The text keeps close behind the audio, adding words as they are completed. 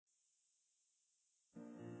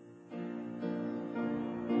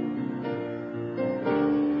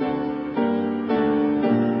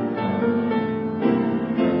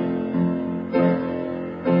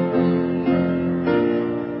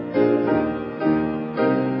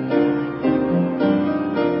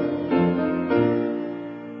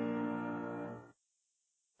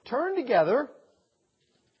together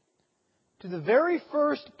to the very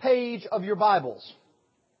first page of your Bibles.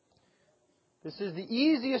 This is the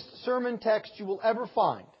easiest sermon text you will ever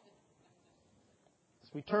find.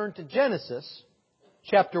 As we turn to Genesis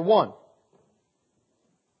chapter 1.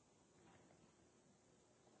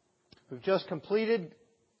 We've just completed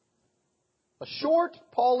a short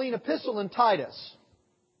Pauline epistle in Titus.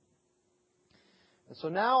 And so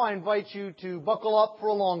now I invite you to buckle up for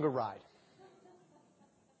a longer ride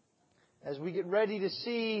as we get ready to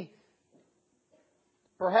see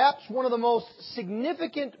perhaps one of the most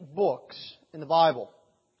significant books in the Bible.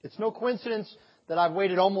 It's no coincidence that I've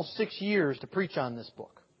waited almost 6 years to preach on this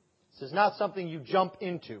book. This is not something you jump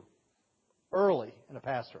into early in a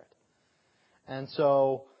pastorate. And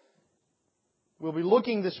so we'll be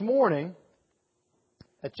looking this morning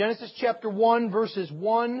at Genesis chapter 1, verses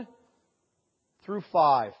 1 through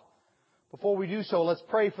 5. Before we do so, let's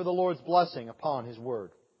pray for the Lord's blessing upon His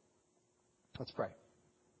Word. Let's pray.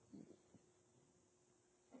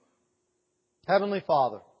 Heavenly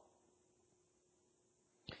Father,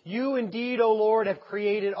 You indeed, O Lord, have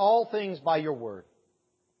created all things by Your Word.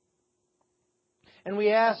 And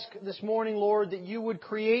we ask this morning, Lord, that You would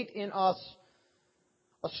create in us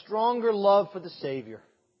a stronger love for the Savior,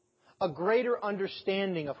 a greater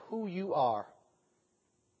understanding of who You are,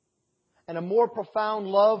 and a more profound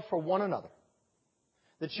love for one another.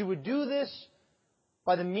 That You would do this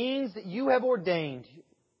by the means that You have ordained,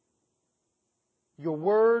 Your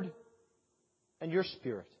Word and Your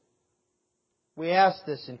Spirit. We ask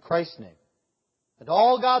this in Christ's name. And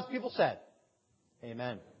all God's people said,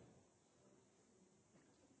 Amen.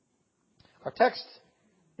 Our text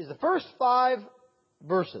is the first 5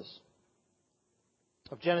 verses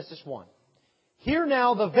of Genesis 1. Hear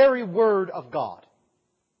now the very word of God.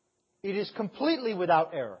 It is completely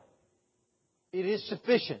without error. It is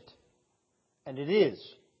sufficient. And it is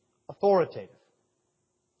authoritative.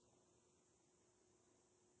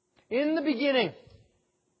 In the beginning,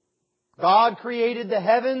 God created the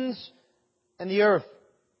heavens and the earth.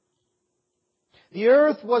 The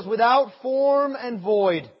earth was without form and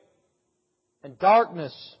void, and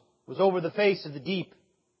darkness was over the face of the deep.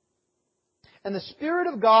 And the Spirit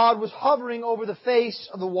of God was hovering over the face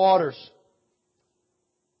of the waters.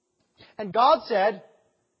 And God said,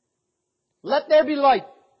 Let there be light.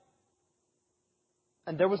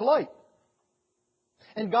 And there was light.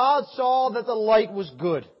 And God saw that the light was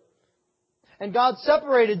good. And God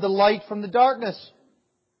separated the light from the darkness.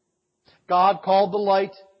 God called the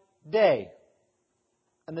light day.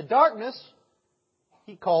 And the darkness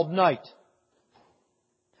He called night.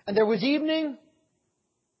 And there was evening,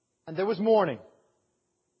 and there was morning,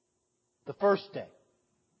 the first day.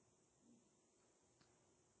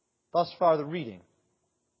 Thus far the reading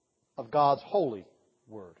of God's holy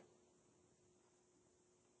Word.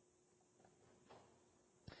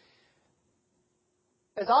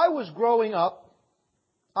 As I was growing up,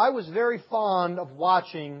 I was very fond of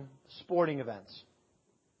watching sporting events.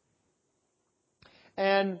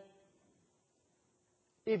 And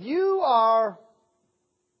if you are,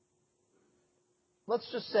 let's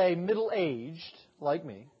just say, middle-aged, like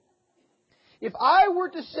me, if I were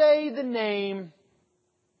to say the name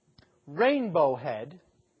Rainbow Head,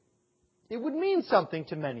 it would mean something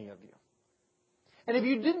to many of you. And if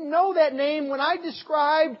you didn't know that name, when I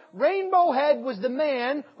described Rainbow Head was the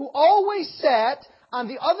man who always sat on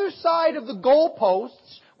the other side of the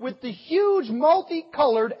goalposts with the huge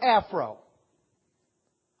multicolored afro.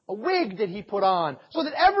 A wig that he put on so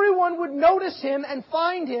that everyone would notice him and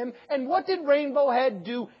find him. And what did Rainbow Head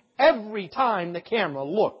do every time the camera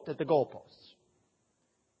looked at the goalposts?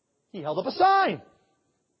 He held up a sign.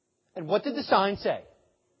 And what did the sign say?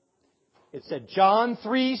 It said John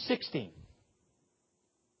 3:16.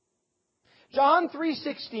 John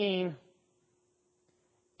 3:16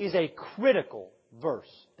 is a critical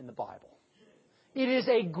verse in the Bible. It is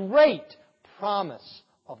a great promise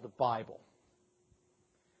of the Bible.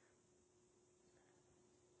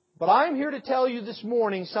 But I'm here to tell you this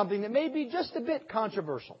morning something that may be just a bit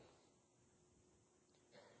controversial.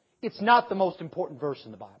 It's not the most important verse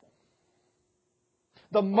in the Bible.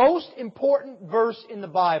 The most important verse in the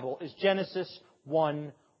Bible is Genesis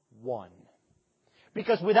 1:1.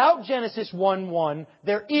 Because without Genesis 1:1,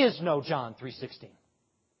 there is no John 3:16.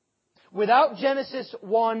 Without Genesis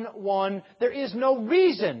 1:1, there is no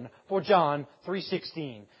reason for John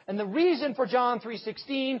 3:16. And the reason for John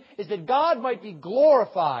 3:16 is that God might be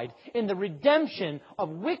glorified in the redemption of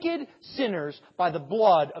wicked sinners by the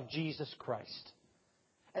blood of Jesus Christ.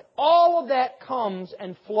 And all of that comes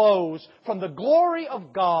and flows from the glory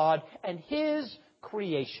of God and His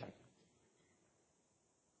creation.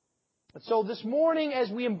 And so this morning, as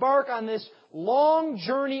we embark on this long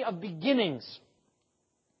journey of beginnings,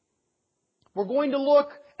 we're going to look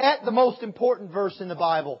at the most important verse in the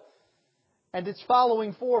Bible and its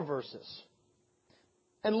following 4 verses.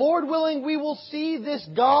 And Lord willing, we will see this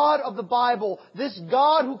God of the Bible, this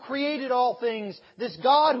God who created all things, this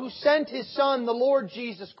God who sent His Son, the Lord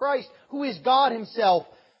Jesus Christ, who is God Himself,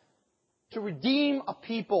 to redeem a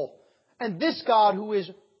people. And this God who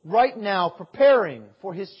is right now preparing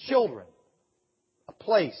for His children a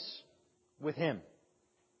place with Him.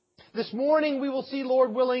 This morning we will see,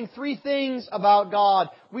 Lord willing, 3 things about God.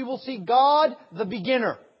 We will see God the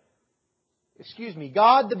beginner.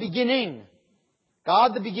 God the beginning.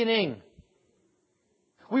 God the beginning.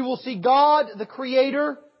 We will see God the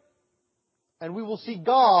creator. And we will see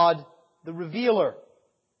God the revealer.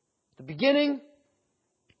 The beginning,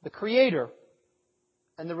 the creator,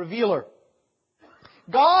 and the revealer.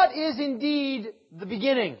 God is indeed the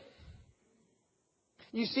beginning.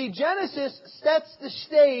 You see, Genesis sets the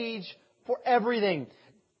stage for everything.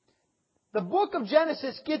 The book of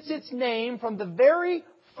Genesis gets its name from the very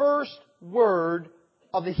first word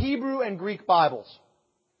of the Hebrew and Greek Bibles.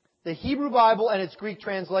 The Hebrew Bible and its Greek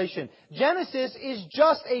translation. Genesis is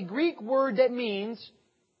just a Greek word that means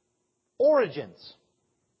origins,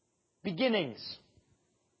 beginnings.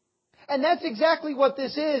 And that's exactly what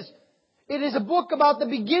this is. It is a book about the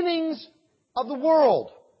beginnings of the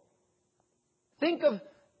world. Think of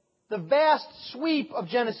the vast sweep of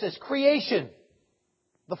Genesis. Creation,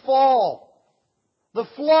 the fall, the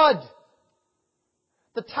flood,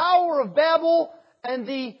 the Tower of Babel, and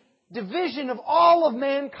the division of all of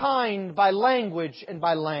mankind by language and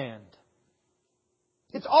by land.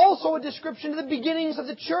 It's also a description of the beginnings of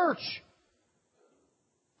the church.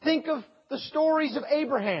 Think of the stories of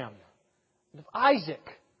Abraham, of Isaac,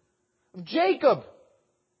 of Jacob,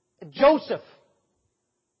 and Joseph.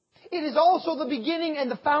 It is also the beginning and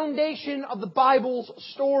the foundation of the Bible's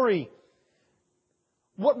story.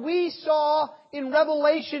 What we saw in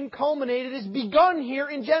Revelation culminated is begun here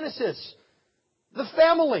in Genesis. The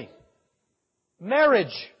family,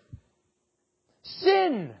 marriage,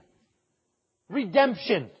 sin,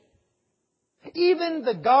 redemption. Even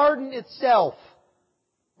the garden itself,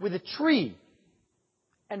 with a tree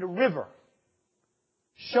and a river,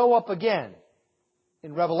 show up again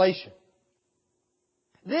in Revelation.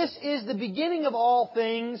 This is the beginning of all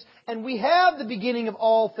things, and we have the beginning of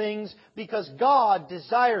all things because God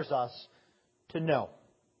desires us to know.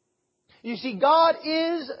 You see, God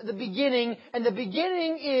is the beginning, and the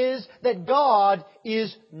beginning is that God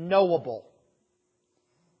is knowable.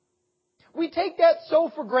 We take that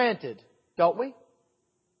so for granted, don't we?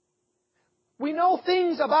 We know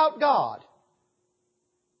things about God.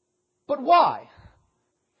 But why?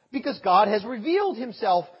 Because God has revealed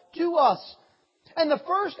Himself to us. And the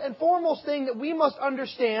first and foremost thing that we must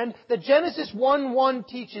understand, that Genesis 1:1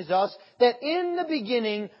 teaches us, that in the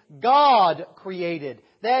beginning God created.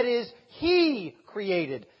 That is, He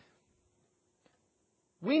created.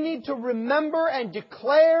 We need to remember and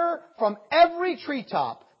declare from every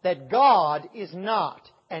treetop that God is not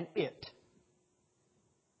an it.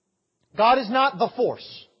 God is not the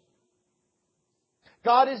force.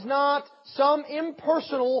 God is not some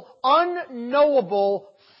impersonal, unknowable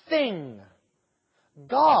thing.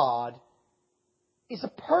 God is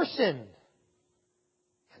a person.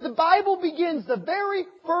 The Bible begins, the very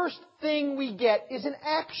first thing we get is an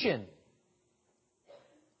action.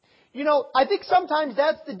 You know, I think sometimes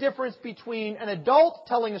that's the difference between an adult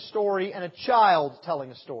telling a story and a child telling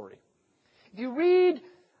a story. If you read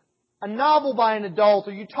a novel by an adult,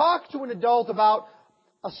 or you talk to an adult about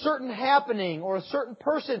a certain happening or a certain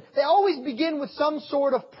person, they always begin with some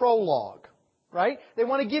sort of prologue, right? They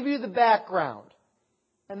want to give you the background.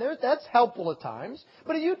 And that's helpful at times.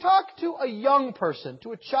 But if you talk to a young person,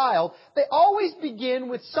 to a child, they always begin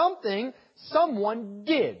with something someone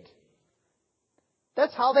did.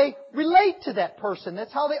 That's how they relate to that person.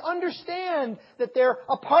 That's how they understand that they're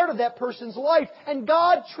a part of that person's life. And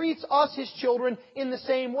God treats us, His children, in the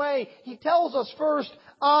same way. He tells us first,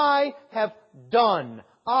 I have done.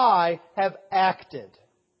 I have acted.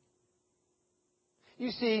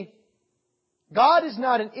 You see, God is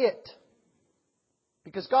not an it.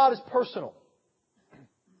 Because God is personal.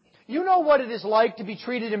 You know what it is like to be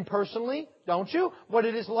treated impersonally, don't you? What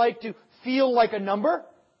it is like to feel like a number.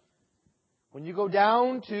 When you go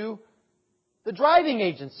down to the driving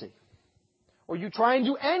agency, or you try and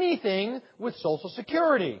do anything with Social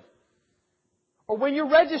Security, or when you're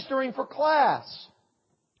registering for class.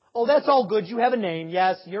 Oh, that's all good. You have a name.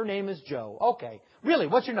 Yes, your name is Joe. Okay. Really,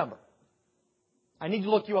 what's your number? I need to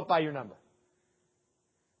look you up by your number.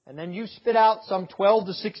 And then you spit out some 12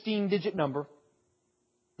 to 16 digit number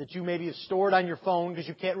that you maybe have stored on your phone because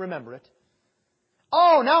you can't remember it.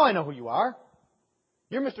 Oh, now I know who you are.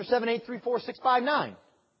 You're Mr. 7834659.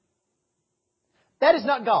 That is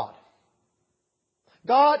not God.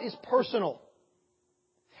 God is personal.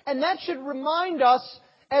 And that should remind us,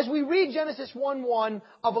 as we read Genesis 1:1,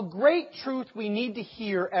 of a great truth we need to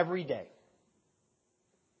hear every day.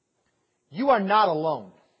 You are not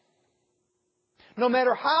alone. No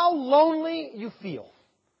matter how lonely you feel,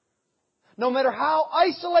 no matter how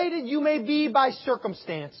isolated you may be by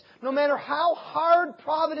circumstance, no matter how hard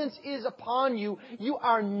providence is upon you, you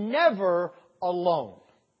are never alone.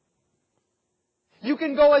 You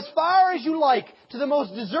can go as far as you like to the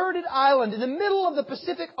most deserted island in the middle of the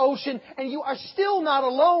Pacific Ocean, and you are still not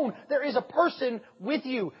alone. There is a person with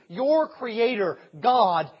you, your Creator,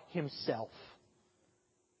 God Himself.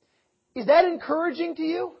 Is that encouraging to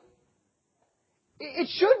you? It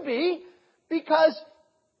should be, because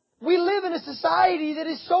we live in a society that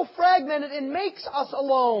is so fragmented and makes us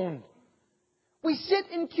alone. We sit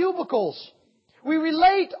in cubicles. We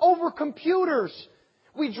relate over computers.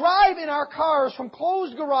 We drive in our cars from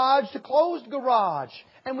closed garage to closed garage.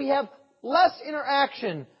 And we have less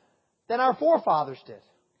interaction than our forefathers did.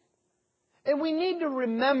 And we need to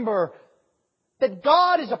remember that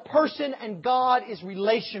God is a person and God is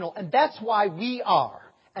relational. And that's why we are.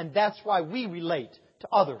 And that's why we relate to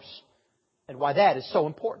others. And why that is so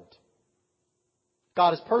important.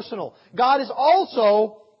 God is personal. God is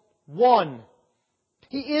also one.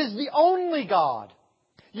 He is the only God.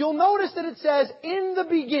 You'll notice that it says, in the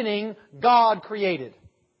beginning, God created.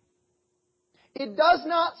 It does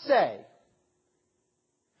not say,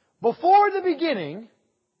 before the beginning,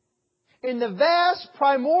 in the vast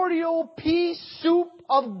primordial pea soup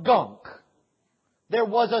of gunk, there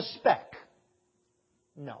was a speck.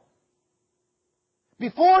 No.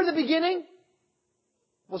 Before the beginning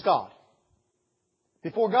was God.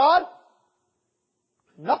 Before God,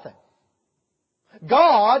 nothing.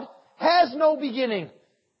 God has no beginning.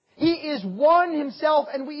 He is one Himself,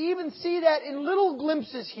 and we even see that in little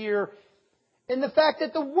glimpses here in the fact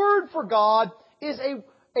that the word for God is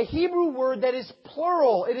a Hebrew word that is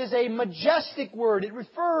plural. It is a majestic word. It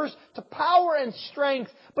refers to power and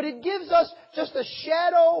strength, but it gives us just a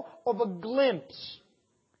shadow of a glimpse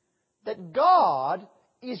that God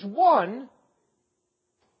is one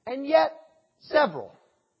and yet several.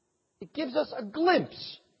 It gives us a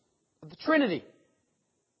glimpse of the Trinity.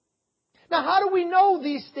 Now, how do we know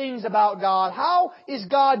these things about God? How is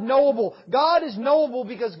God knowable? God is knowable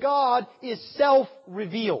because God is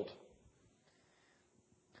self-revealed.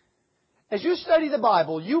 As you study the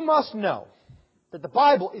Bible, you must know that the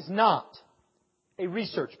Bible is not a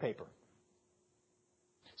research paper.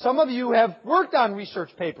 Some of you have worked on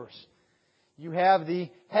research papers. You have the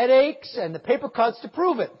headaches and the paper cuts to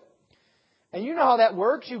prove it. And you know how that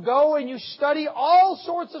works. You go and you study all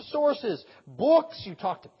sorts of sources. Books, you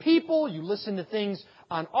talk to people, you listen to things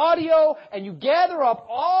on audio, and you gather up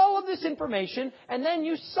all of this information, and then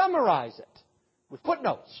you summarize it with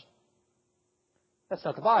footnotes. That's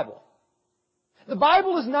not the Bible. The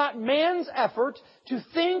Bible is not man's effort to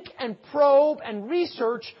think and probe and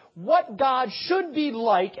research what God should be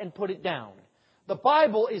like and put it down. The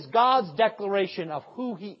Bible is God's declaration of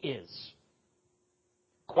who He is.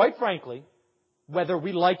 Quite frankly, whether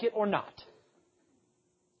we like it or not.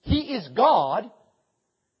 He is God,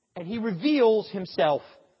 and He reveals Himself.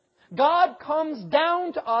 God comes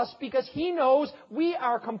down to us because He knows we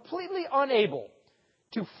are completely unable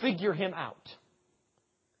to figure Him out.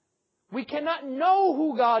 We cannot know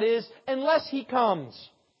who God is unless He comes.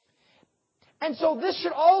 And so this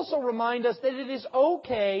should also remind us that it is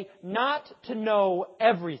okay not to know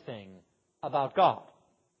everything about God.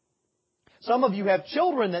 Some of you have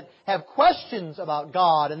children that have questions about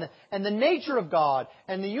God and the nature of God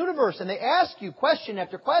and the universe, and they ask you question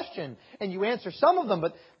after question, and you answer some of them,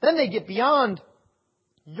 but then they get beyond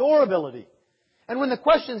your ability. And when the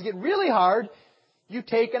questions get really hard, you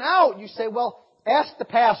take it out. You say, well, ask the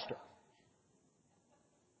pastor.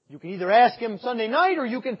 You can either ask him Sunday night, or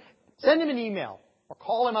you can send him an email or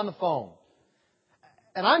call him on the phone.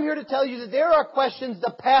 And I'm here to tell you that there are questions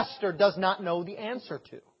the pastor does not know the answer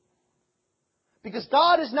to. Because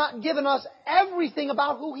God has not given us everything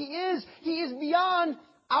about who He is. He is beyond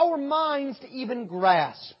our minds to even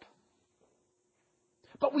grasp.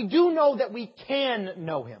 But we do know that we can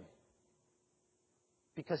know Him.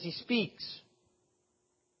 Because He speaks.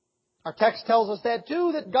 Our text tells us that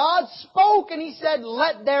too, that God spoke and He said,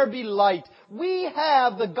 "Let there be light." We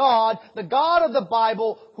have the God of the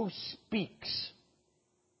Bible, who speaks.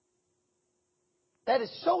 That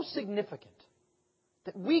is so significant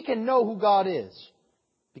that we can know who God is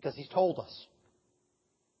because He's told us.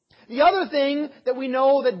 The other thing that we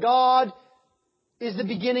know that God is the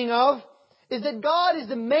beginning of is that God is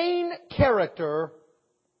the main character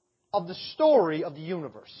of the story of the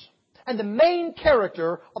universe and the main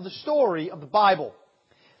character of the story of the Bible.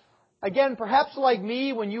 Again, perhaps like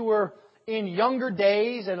me, when you were in younger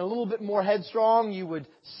days and a little bit more headstrong, you would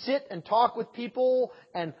sit and talk with people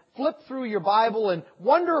and flip through your Bible and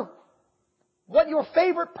wonder what your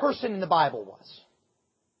favorite person in the Bible was.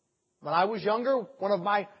 When I was younger, one of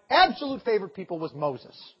my absolute favorite people was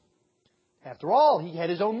Moses. After all, he had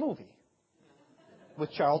his own movie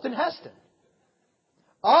with Charlton Heston.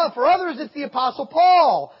 For others, it's the Apostle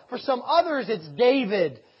Paul. For some others, it's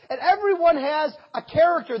David. And everyone has a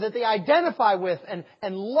character that they identify with and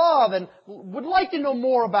love and would like to know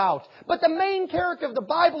more about. But the main character of the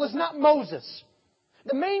Bible is not Moses.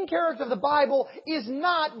 The main character of the Bible is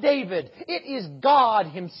not David. It is God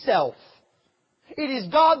Himself. It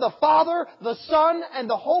is God the Father, the Son, and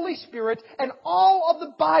the Holy Spirit, and all of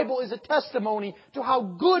the Bible is a testimony to how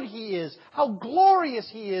good He is, how glorious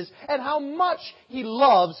He is, and how much He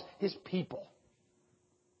loves His people.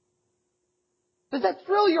 Does that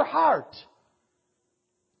thrill your heart?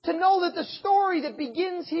 To know that the story that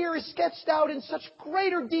begins here is sketched out in such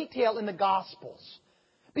greater detail in the Gospels.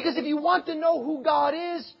 Because if you want to know who God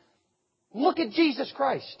is, look at Jesus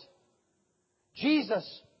Christ.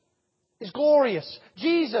 Jesus is glorious.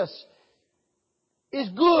 Jesus is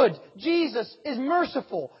good. Jesus is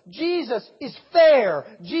merciful. Jesus is fair.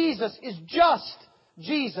 Jesus is just.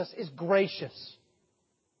 Jesus is gracious.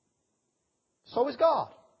 So is God.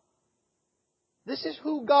 This is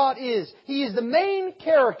who God is. He is the main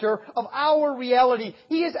character of our reality.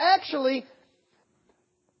 He is actually,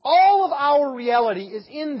 all of our reality is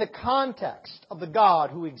in the context of the God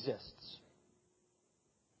who exists.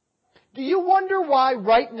 Do you wonder why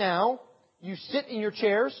right now you sit in your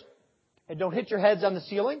chairs and don't hit your heads on the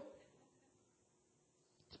ceiling?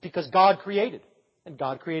 It's because God created, and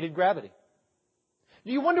God created gravity.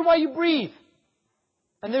 Do you wonder why you breathe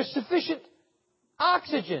and there's sufficient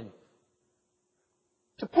oxygen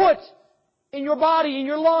to put in your body, in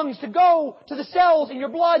your lungs, to go to the cells in your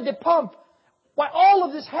blood that pump? Why all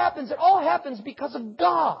of this happens, it all happens because of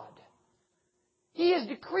God. He has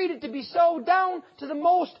decreed it to be so down to the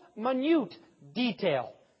most minute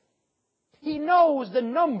detail. He knows the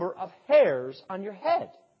number of hairs on your head,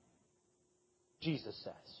 Jesus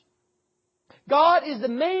says. God is the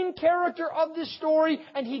main character of this story,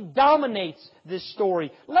 and He dominates this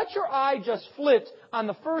story. Let your eye just flit on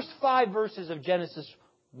the first 5 verses of Genesis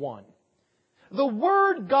 1. The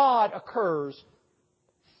word God occurs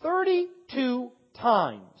 32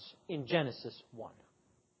 times in Genesis 1.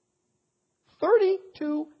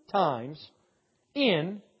 32 times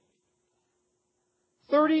in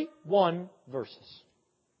 31 verses.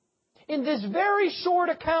 In this very short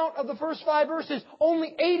account of the first 5 verses,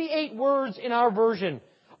 only 88 words in our version.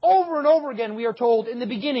 Over and over again we are told, in the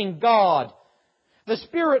beginning, God, the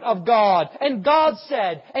Spirit of God, and God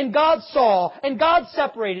said, and God saw, and God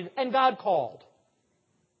separated, and God called.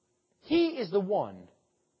 He is the one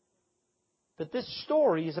that this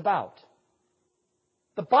story is about.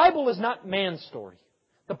 The Bible is not man's story.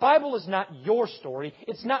 The Bible is not your story.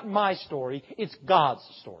 It's not my story. It's God's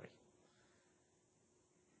story.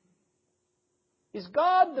 Is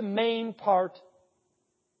God the main part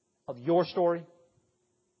of your story?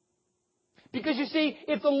 Because you see,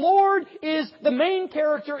 if the Lord is the main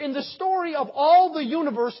character in the story of all the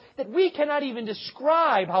universe that we cannot even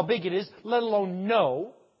describe how big it is, let alone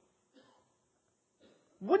know,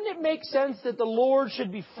 wouldn't it make sense that the Lord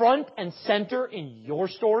should be front and center in your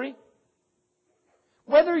story?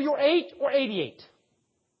 Whether you're 8 or 88.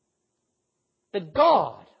 That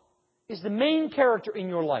God is the main character in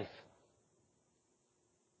your life.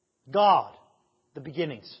 God, the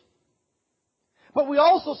beginnings. But we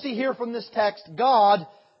also see here from this text, God,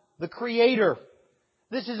 the Creator.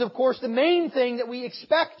 This is, of course, the main thing that we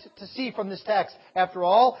expect to see from this text. After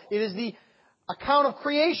all, it is the account of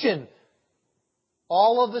creation.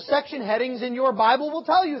 All of the section headings in your Bible will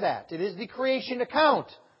tell you that. It is the creation account.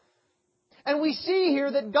 And we see here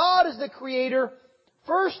that God is the Creator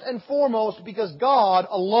first and foremost because God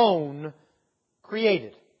alone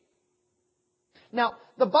created. Now,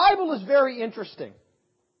 the Bible is very interesting.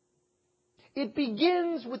 It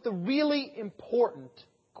begins with the really important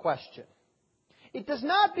question. It does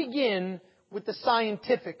not begin with the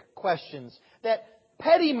scientific questions that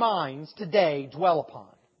petty minds today dwell upon.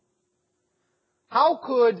 How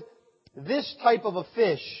could this type of a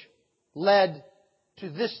fish lead to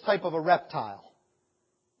this type of a reptile?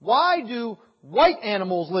 Why do white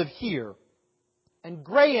animals live here and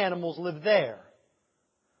gray animals live there?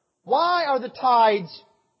 Why are the tides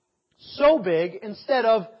so big instead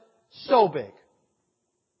of so big?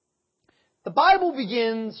 The Bible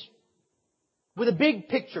begins with a big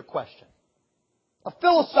picture question. A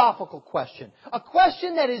philosophical question. A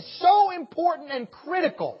question that is so important and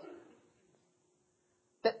critical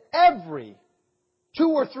that every 2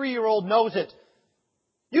 or 3-year-old knows it.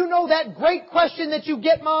 You know that great question that you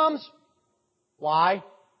get, moms? Why?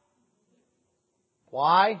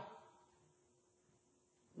 Why?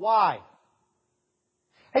 Why?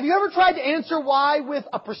 Have you ever tried to answer why with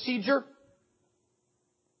a procedure?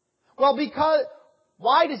 Well,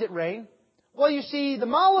 why does it rain? Well, you see, the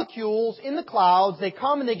molecules in the clouds, they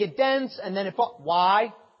come and they get dense, and then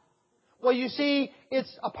why? Well, you see,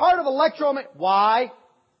 it's a part of electromagnetic. Why?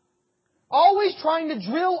 Always trying to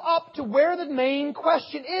drill up to where the main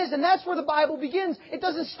question is, and that's where the Bible begins. It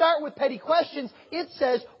doesn't start with petty questions. It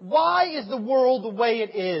says, why is the world the way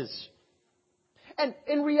it is? And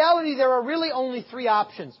in reality, there are really only 3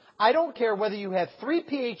 options. I don't care whether you have 3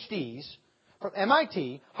 PhDs from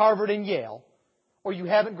MIT, Harvard, and Yale, or you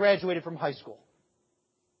haven't graduated from high school.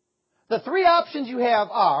 The 3 options you have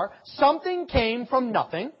are, something came from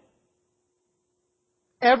nothing,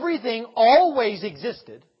 everything always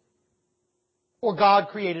existed, or God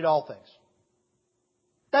created all things.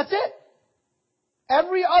 That's it.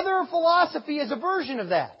 Every other philosophy is a version of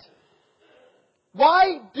that.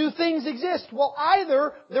 Why do things exist? Well,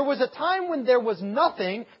 either there was a time when there was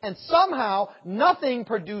nothing, and somehow nothing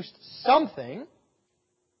produced something,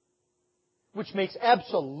 which makes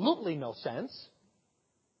absolutely no sense,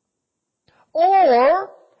 or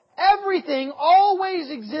everything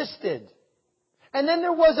always existed, and then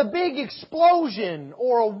there was a big explosion,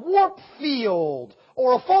 or a warp field,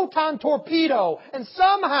 or a photon torpedo, and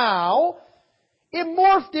somehow it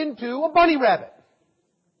morphed into a bunny rabbit.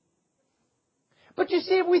 But you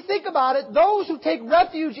see, if we think about it, those who take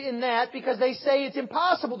refuge in that because they say it's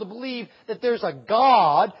impossible to believe that there's a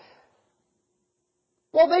God,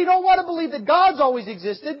 well, they don't want to believe that God's always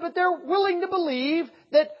existed, but they're willing to believe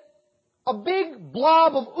that a big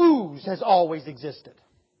blob of ooze has always existed.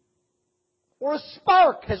 Or a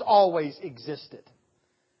spark has always existed.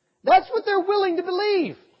 That's what they're willing to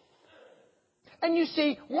believe. And you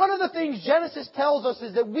see, one of the things Genesis tells us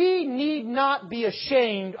is that we need not be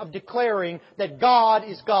ashamed of declaring that God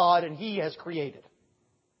is God and He has created.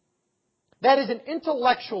 That is an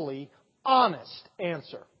intellectually honest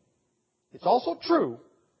answer. It's also true,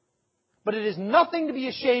 but it is nothing to be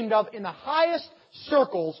ashamed of in the highest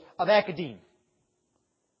circles of academia.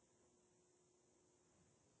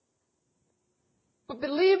 But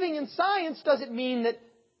believing in science doesn't mean that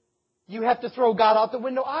you have to throw God out the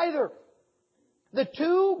window either. The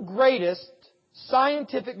 2 greatest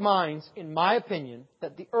scientific minds, in my opinion,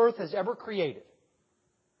 that the earth has ever created,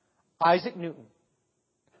 Isaac Newton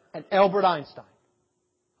and Albert Einstein,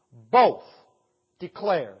 both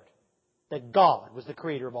declared that God was the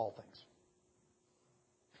creator of all things.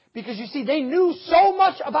 Because you see, they knew so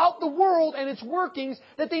much about the world and its workings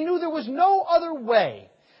that they knew there was no other way.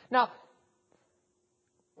 Now,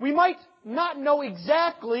 we might not know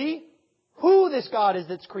exactly who this God is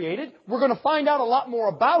that's created. We're going to find out a lot more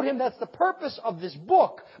about Him. That's the purpose of this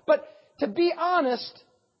book. But to be honest,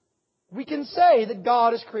 we can say that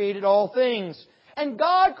God has created all things. And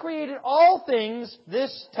God created all things,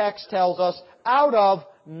 this text tells us, out of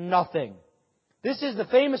nothing. This is the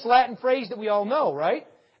famous Latin phrase that we all know, right?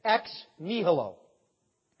 Ex nihilo.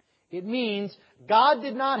 It means God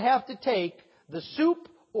did not have to take the soup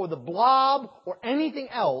or the blob or anything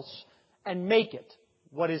else and make it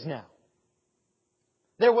what is now.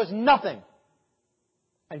 There was nothing,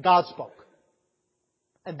 and God spoke.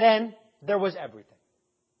 And then there was everything.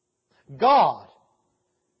 God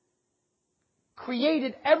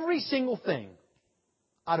created every single thing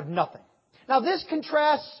out of nothing. Now this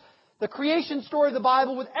contrasts the creation story of the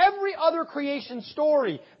Bible with every other creation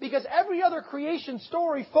story, because every other creation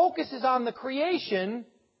story focuses on the creation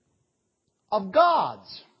of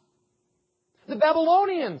gods. The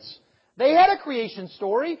Babylonians, they had a creation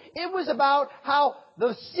story. It was about how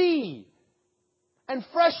the sea and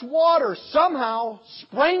fresh water somehow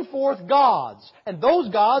sprang forth gods. And those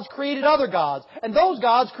gods created other gods. And those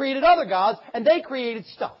gods created other gods. And they created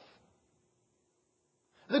stuff.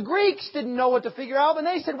 The Greeks didn't know what to figure out. And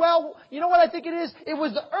they said, well, you know what I think it is? It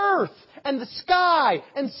was the earth and the sky.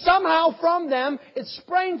 And somehow from them it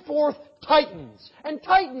sprang forth titans. And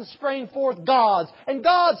titans sprang forth gods. And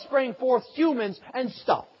gods sprang forth humans and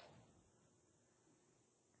stuff.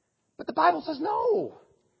 But the Bible says no.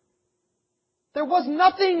 There was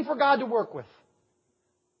nothing for God to work with.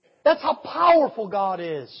 That's how powerful God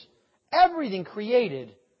is. everything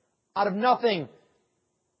created out of nothing.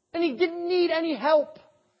 And He didn't need any help.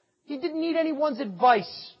 He didn't need anyone's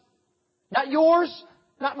advice. Not yours,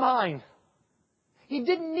 not mine. He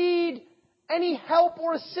didn't need any help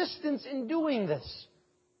or assistance in doing this.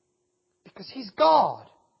 Because He's God.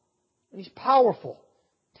 And He's powerful.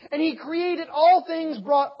 And He created all things,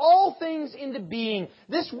 brought all things into being.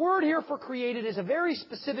 This word here for created is a very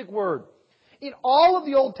specific word. In all of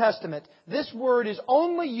the Old Testament, this word is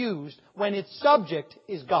only used when its subject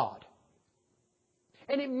is God.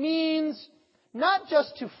 And it means not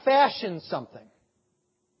just to fashion something,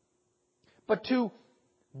 but to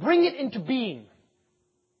bring it into being.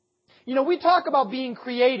 You know, we talk about being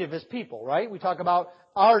creative as people, right? We talk about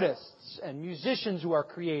artists and musicians who are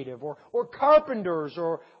creative, or carpenters,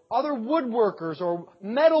 or other woodworkers, or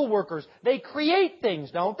metal workers. They create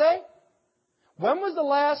things, don't they? When was the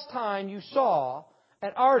last time you saw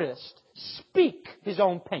an artist speak his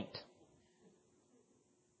own paint?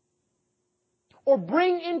 Or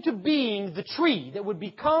bring into being the tree that would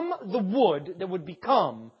become the wood that would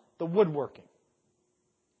become the woodworking?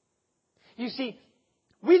 You see,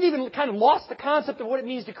 we've even kind of lost the concept of what it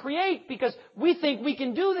means to create because we think we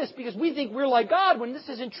can do this because we think we're like God when this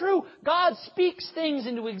isn't true. God speaks things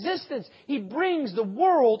into existence. He brings the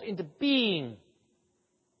world into being.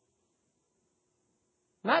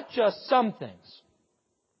 Not just some things.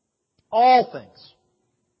 All things.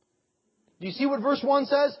 Do you see what verse 1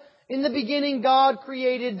 says? In the beginning, God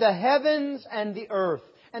created the heavens and the earth.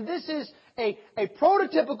 And this is a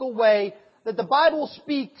prototypical way that the Bible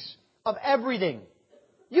speaks of everything.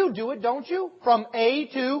 You do it, don't you? From A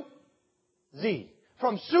to Z.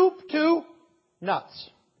 From soup to nuts.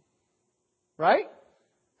 Right?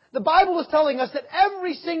 The Bible is telling us that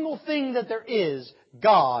every single thing that there is,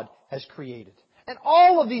 God has created. And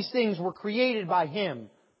all of these things were created by Him,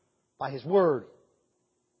 by His Word.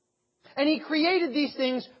 And He created these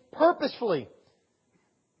things purposefully.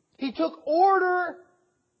 He took order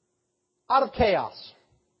out of chaos.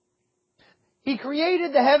 He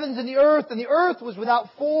created the heavens and the earth was without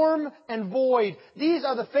form and void. These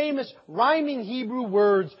are the famous rhyming Hebrew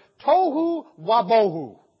words, tohu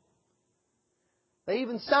wabohu. They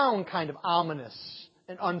even sound kind of ominous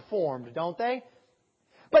and unformed, don't they?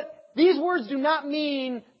 But these words do not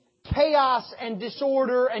mean chaos and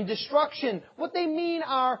disorder and destruction. What they mean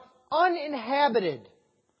are uninhabited,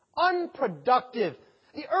 unproductive.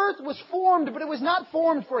 The earth was formed, but it was not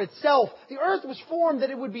formed for itself. The earth was formed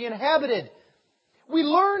that it would be inhabited. We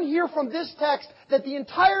learn here from this text that the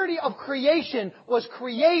entirety of creation was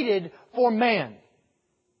created for man.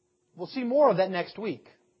 We'll see more of that next week.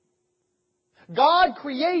 God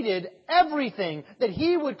created everything that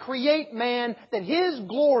He would create man, that His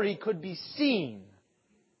glory could be seen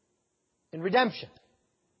in redemption.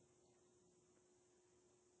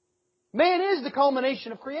 Man is the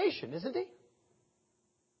culmination of creation, isn't he?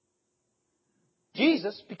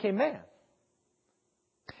 Jesus became man.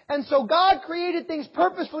 And so God created things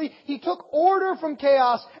purposefully. He took order from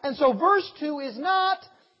chaos. And so verse 2 is not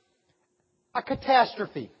a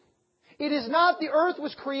catastrophe. It is not the earth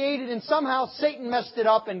was created and somehow Satan messed it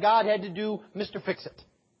up and God had to do Mr. Fix-It.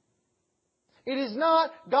 It is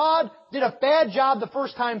not God did a bad job the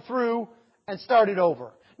first time through and started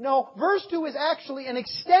over. No, verse 2 is actually an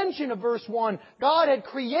extension of verse 1. God had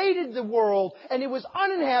created the world and it was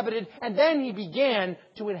uninhabited and then He began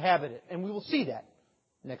to inhabit it. And we will see that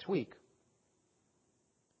next week.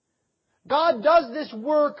 God does this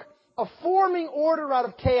work of forming order out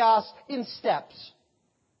of chaos in steps.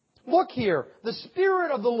 Look here. The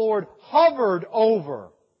Spirit of the Lord hovered over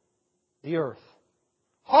the earth.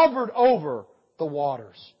 Hovered over the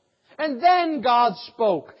waters. And then God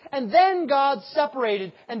spoke. And then God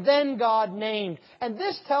separated. And then God named. And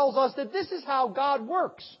this tells us that this is how God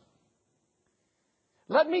works.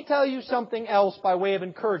 Let me tell you something else by way of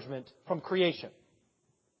encouragement from creation.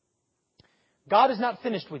 God is not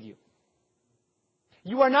finished with you.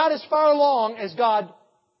 You are not as far along as God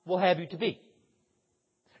will have you to be.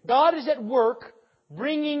 God is at work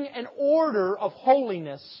bringing an order of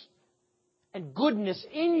holiness and goodness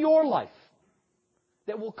in your life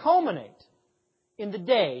that will culminate in the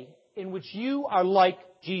day in which you are like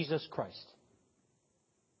Jesus Christ.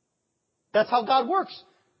 That's how God works.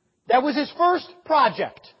 That was His first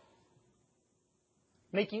project.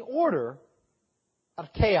 Making order out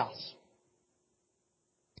of chaos.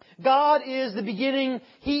 God is the beginning.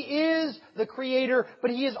 He is the creator.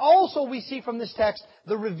 But He is also, we see from this text,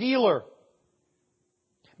 the revealer.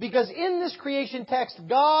 Because in this creation text,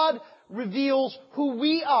 God reveals who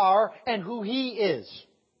we are and who He is.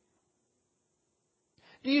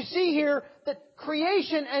 Do you see here that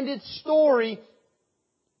creation and its story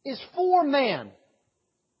is for man.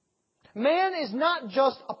 Man is not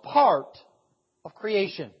just a part of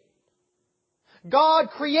creation. God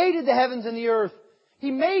created the heavens and the earth. He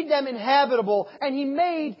made them inhabitable, and He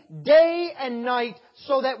made day and night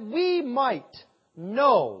so that we might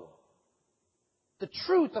know the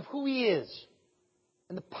truth of who He is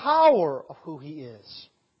and the power of who He is.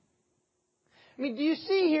 I mean, do you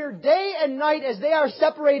see here, day and night as they are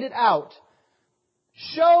separated out,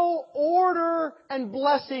 show order and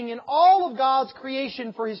blessing in all of God's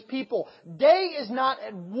creation for His people. Day is not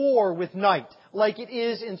at war with night like it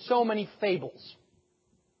is in so many fables.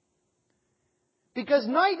 Because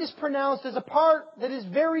night is pronounced as a part that is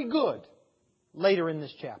very good later in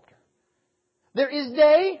this chapter. There is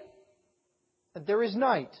day, but there is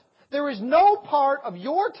night. There is no part of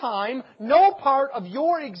your time, no part of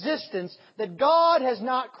your existence that God has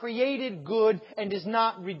not created good and is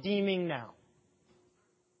not redeeming now.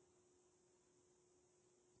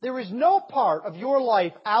 There is no part of your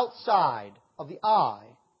life outside of the eye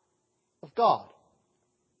of God.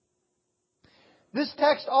 This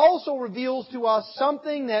text also reveals to us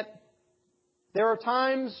something that there are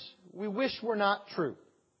times we wish were not true.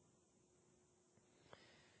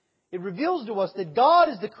 It reveals to us that God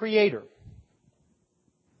is the Creator.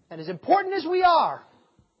 And as important as we are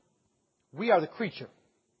the creature.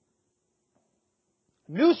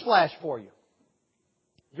 Newsflash for you.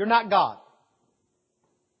 You're not God.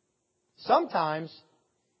 Sometimes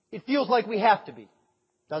it feels like we have to be,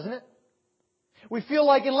 doesn't it? We feel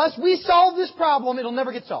like unless we solve this problem, it'll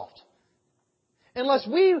never get solved. Unless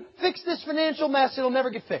we fix this financial mess, it'll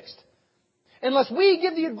never get fixed. Unless we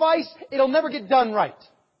give the advice, it'll never get done right.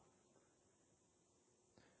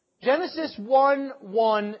 Genesis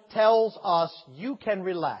 1:1 tells us you can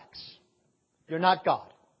relax. You're not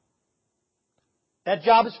God. That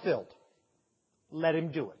job is filled. Let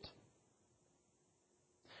Him do it.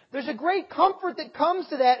 There's a great comfort that comes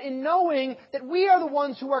to that in knowing that we are the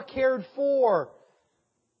ones who are cared for.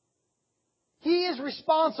 He is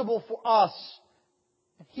responsible for us.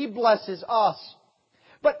 He blesses us.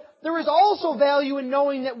 But there is also value in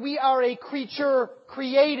knowing that we are a creature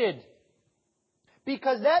created.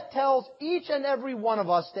 Because that tells each and every one of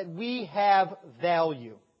us that we have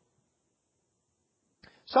value.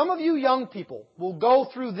 Some of you young people will go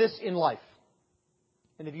through this in life.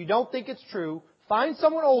 And if you don't think it's true, find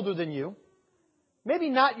someone older than you, maybe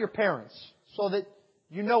not your parents, so that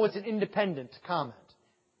you know it's an independent comment.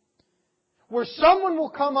 Where someone will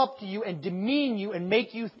come up to you and demean you and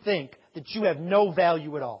make you think that you have no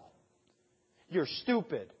value at all. You're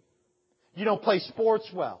stupid. You don't play sports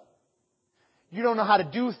well. You don't know how to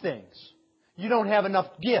do things. You don't have enough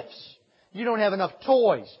gifts. You don't have enough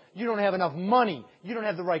toys. You don't have enough money. You don't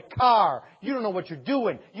have the right car. You don't know what you're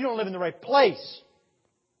doing. You don't live in the right place.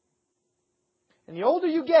 And the older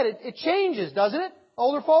you get, it changes, doesn't it,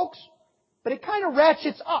 older folks? But it kind of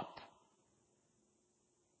ratchets up.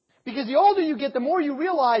 Because the older you get, the more you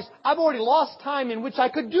realize, I've already lost time in which I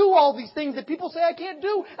could do all these things that people say I can't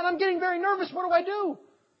do, and I'm getting very nervous. What do I do?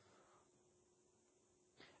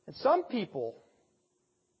 And some people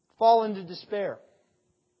fall into despair.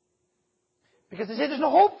 Because they say, there's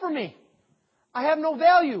no hope for me. I have no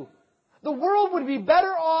value. The world would be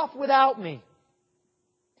better off without me.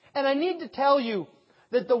 And I need to tell you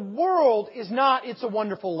that the world is not It's a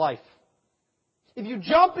Wonderful Life. If you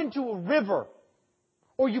jump into a river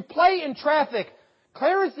or you play in traffic,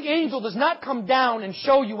 Clarence the angel does not come down and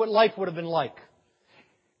show you what life would have been like.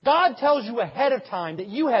 God tells you ahead of time that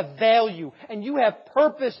you have value and you have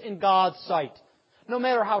purpose in God's sight. No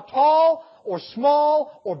matter how tall or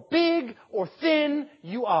small or big or thin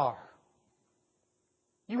you are.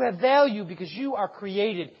 You have value because you are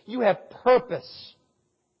created. You have purpose.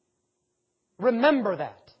 Remember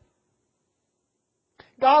that.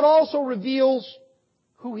 God also reveals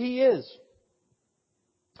who He is.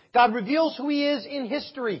 God reveals who He is in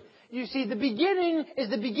history. You see, the beginning is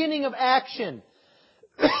the beginning of action.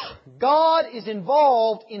 God is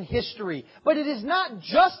involved in history. But it is not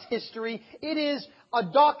just history, it is a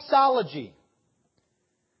doxology.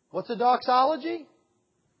 What's a doxology?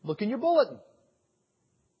 Look in your bulletin.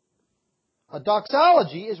 A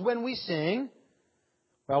doxology is when we sing,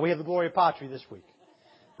 well, we have the Gloria Patri this week.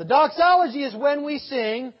 The doxology is when we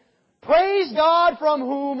sing, praise God from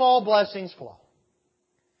whom all blessings flow.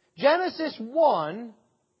 Genesis 1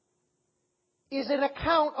 is an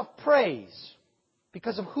account of praise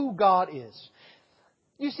because of who God is.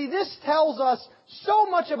 You see, this tells us so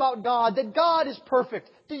much about God, that God is perfect.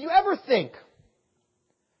 Do you ever think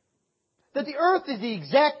that the earth is the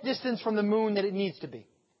exact distance from the moon that it needs to be?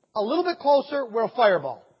 A little bit closer, we're a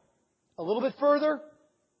fireball. A little bit further,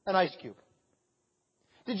 an ice cube.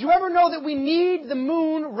 Did you ever know that we need the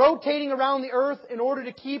moon rotating around the earth in order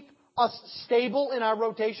to keep us stable in our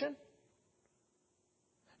rotation?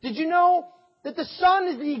 Did you know that the sun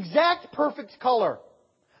is the exact perfect color?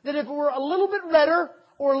 That if it were a little bit redder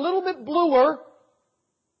or a little bit bluer,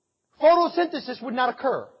 photosynthesis would not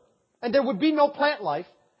occur. And there would be no plant life,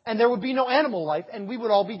 and there would be no animal life, and we would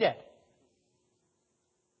all be dead.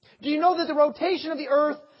 Do you know that the rotation of the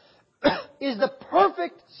earth is the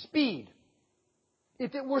perfect speed?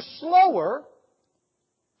 If it were slower,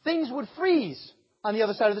 things would freeze on the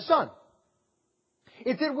other side of the sun.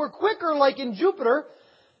 If it were quicker, like in Jupiter,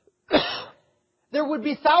 there would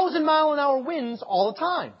be 1,000-mile-an-hour winds all the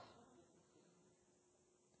time.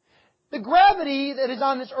 The gravity that is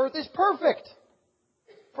on this earth is perfect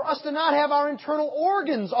for us to not have our internal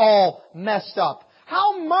organs all messed up.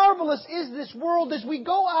 How marvelous is this world as we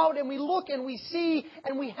go out and we look and we see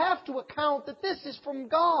and we have to account that this is from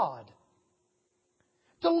God.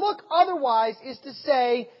 To look otherwise is to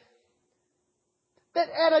say that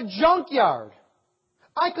at a junkyard,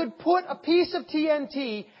 I could put a piece of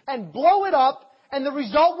TNT and blow it up, and the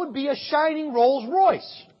result would be a shining Rolls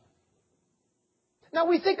Royce. Now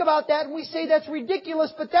we think about that and we say that's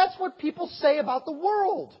ridiculous, but that's what people say about the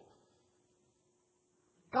world.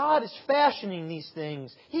 God is fashioning these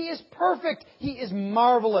things. He is perfect. He is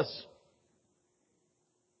marvelous.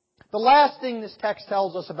 The last thing this text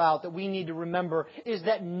tells us about that we need to remember is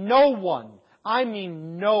that no one, I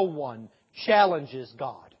mean no one, challenges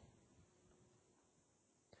God.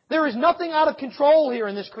 There is nothing out of control here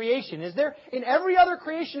in this creation, is there? In every other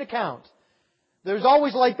creation account, there's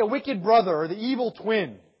always like the wicked brother or the evil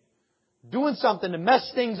twin doing something to mess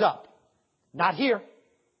things up. Not here.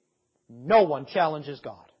 No one challenges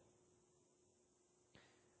God.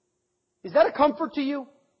 Is that a comfort to you?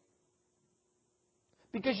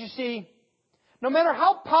 Because you see, no matter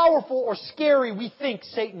how powerful or scary we think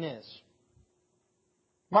Satan is,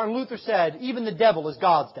 Martin Luther said, even the devil is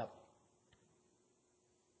God's devil.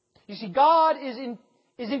 You see, God is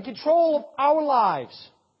in control of our lives.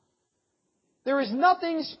 There is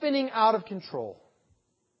nothing spinning out of control.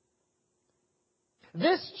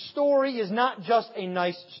 This story is not just a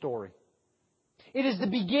nice story. It is the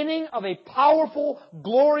beginning of a powerful,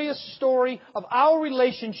 glorious story of our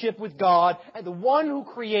relationship with God and the one who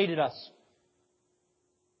created us.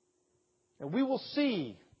 And we will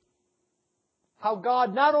see how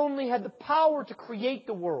God not only had the power to create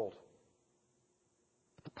the world,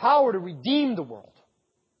 but the power to redeem the world,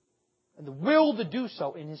 and the will to do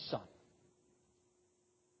so in His Son.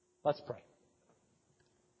 Let's pray.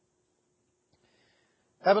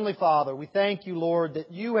 Heavenly Father, we thank You, Lord,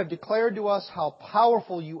 that You have declared to us how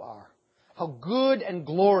powerful You are, how good and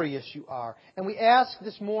glorious You are. And we ask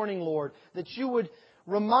this morning, Lord, that You would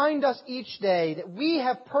remind us each day that we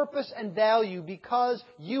have purpose and value because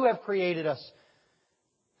You have created us.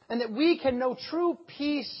 And that we can know true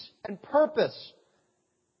peace and purpose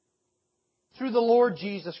through the Lord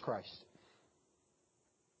Jesus Christ.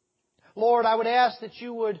 Lord, I would ask that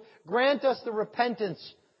You would grant us the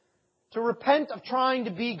repentance to repent of trying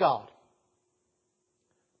to be God.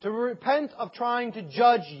 To repent of trying to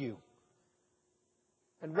judge You.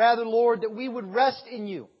 And rather, Lord, that we would rest in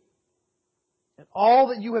You and all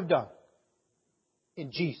that You have done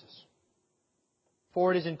in Jesus.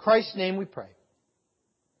 For it is in Christ's name we pray.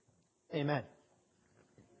 Amen.